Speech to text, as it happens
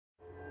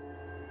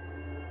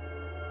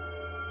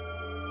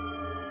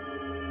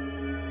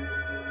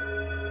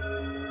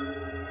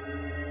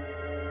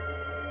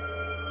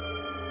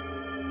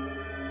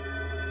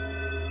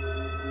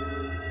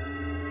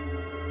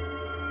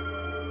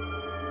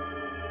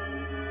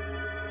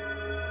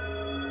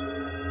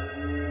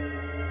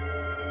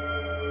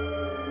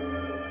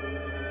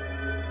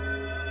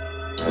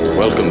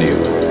Welcome to you.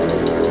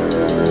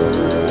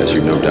 As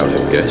you no doubt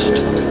have guessed,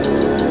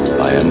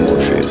 I am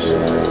Morpheus.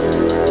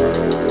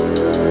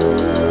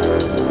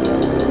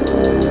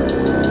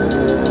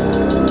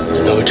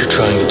 I know what you're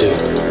trying to do.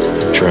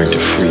 I'm trying to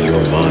free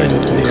your mind,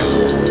 Neo.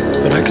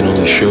 But I can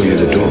only show you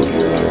the door.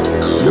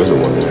 You're the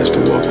one that has to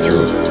walk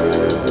through it.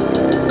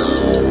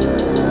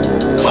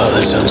 Wow,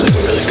 that sounds like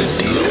a really good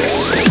deal.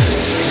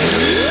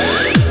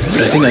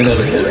 But I think I got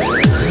it.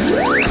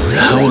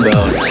 How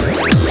about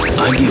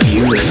I give you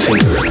the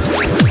finger and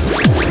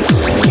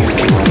you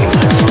give me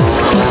my phone?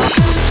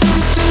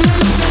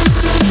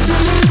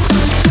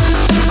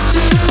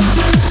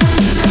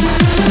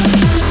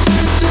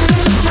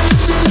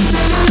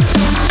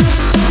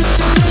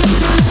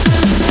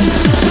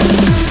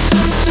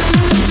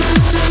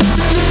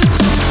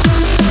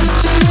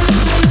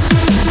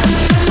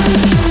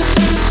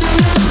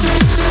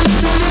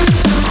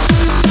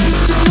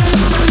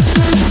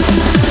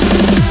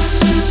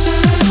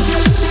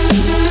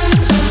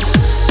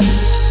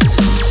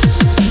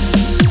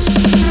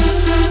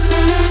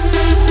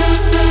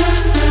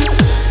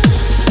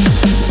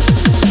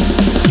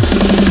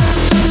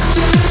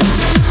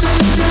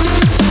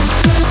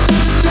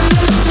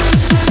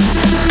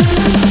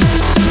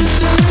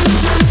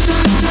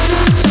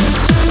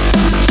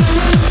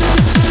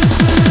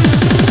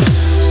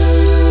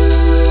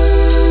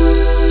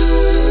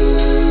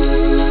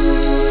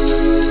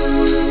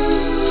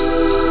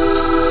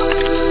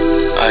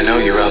 I know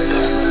you're out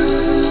there.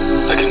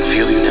 I can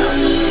feel you now.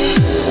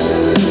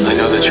 I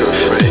know that you're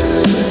afraid.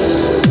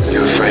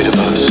 You're afraid of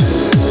us.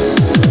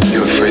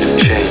 You're afraid of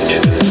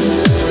change.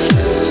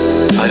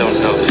 I don't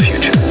know the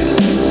future.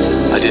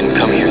 I didn't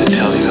come here to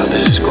tell you how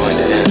this is going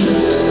to end.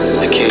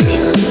 I came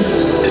here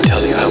to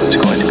tell you how it's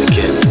going to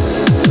begin.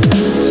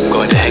 I'm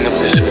going to hang up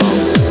this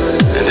phone,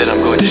 and then I'm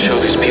going to show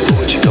these people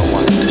what you don't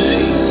want them to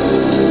see.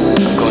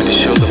 I'm going to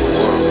show them a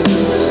world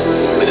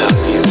without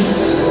you.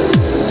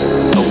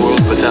 A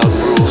world without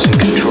rules and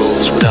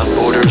controls, without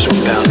borders or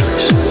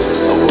boundaries.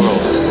 A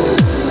world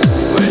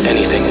where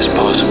anything is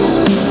possible.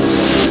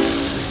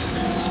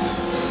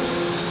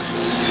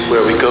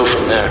 Where we go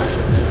from there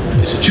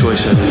is a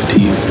choice I leave to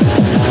you.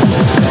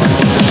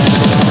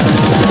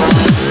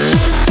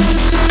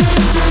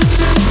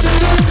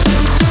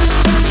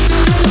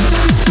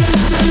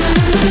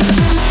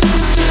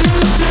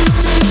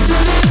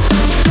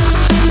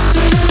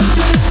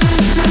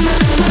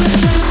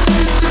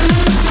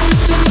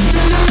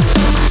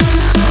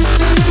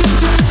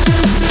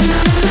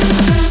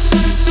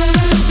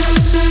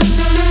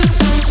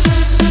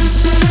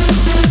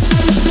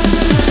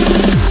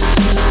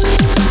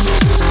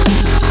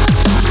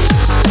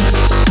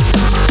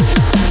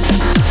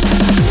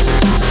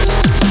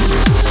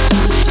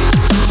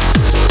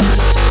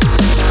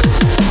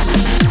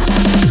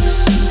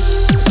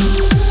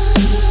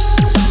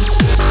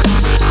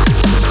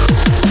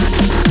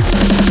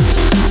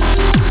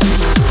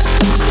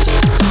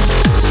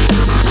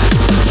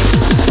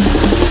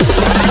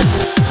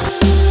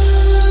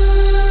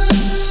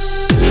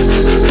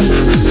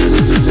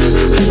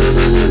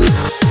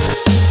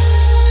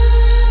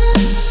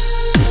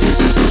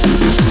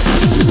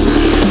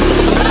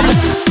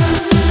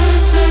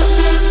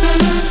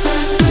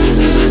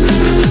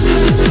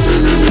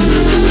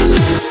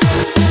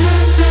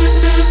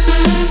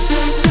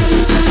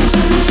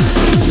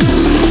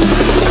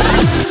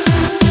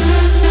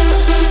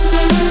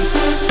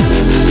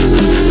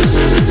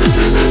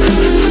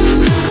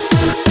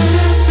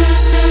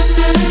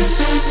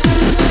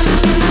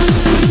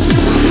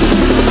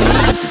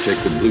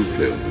 Take the blue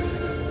pill.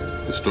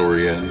 The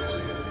story ends.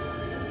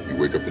 You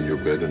wake up in your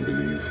bed and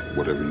believe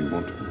whatever you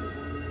want to.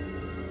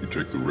 You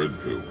take the red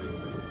pill.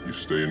 You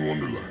stay in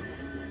Wonderland.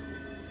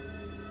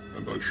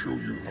 And I show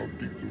you how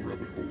deep the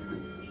rabbit hole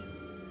goes.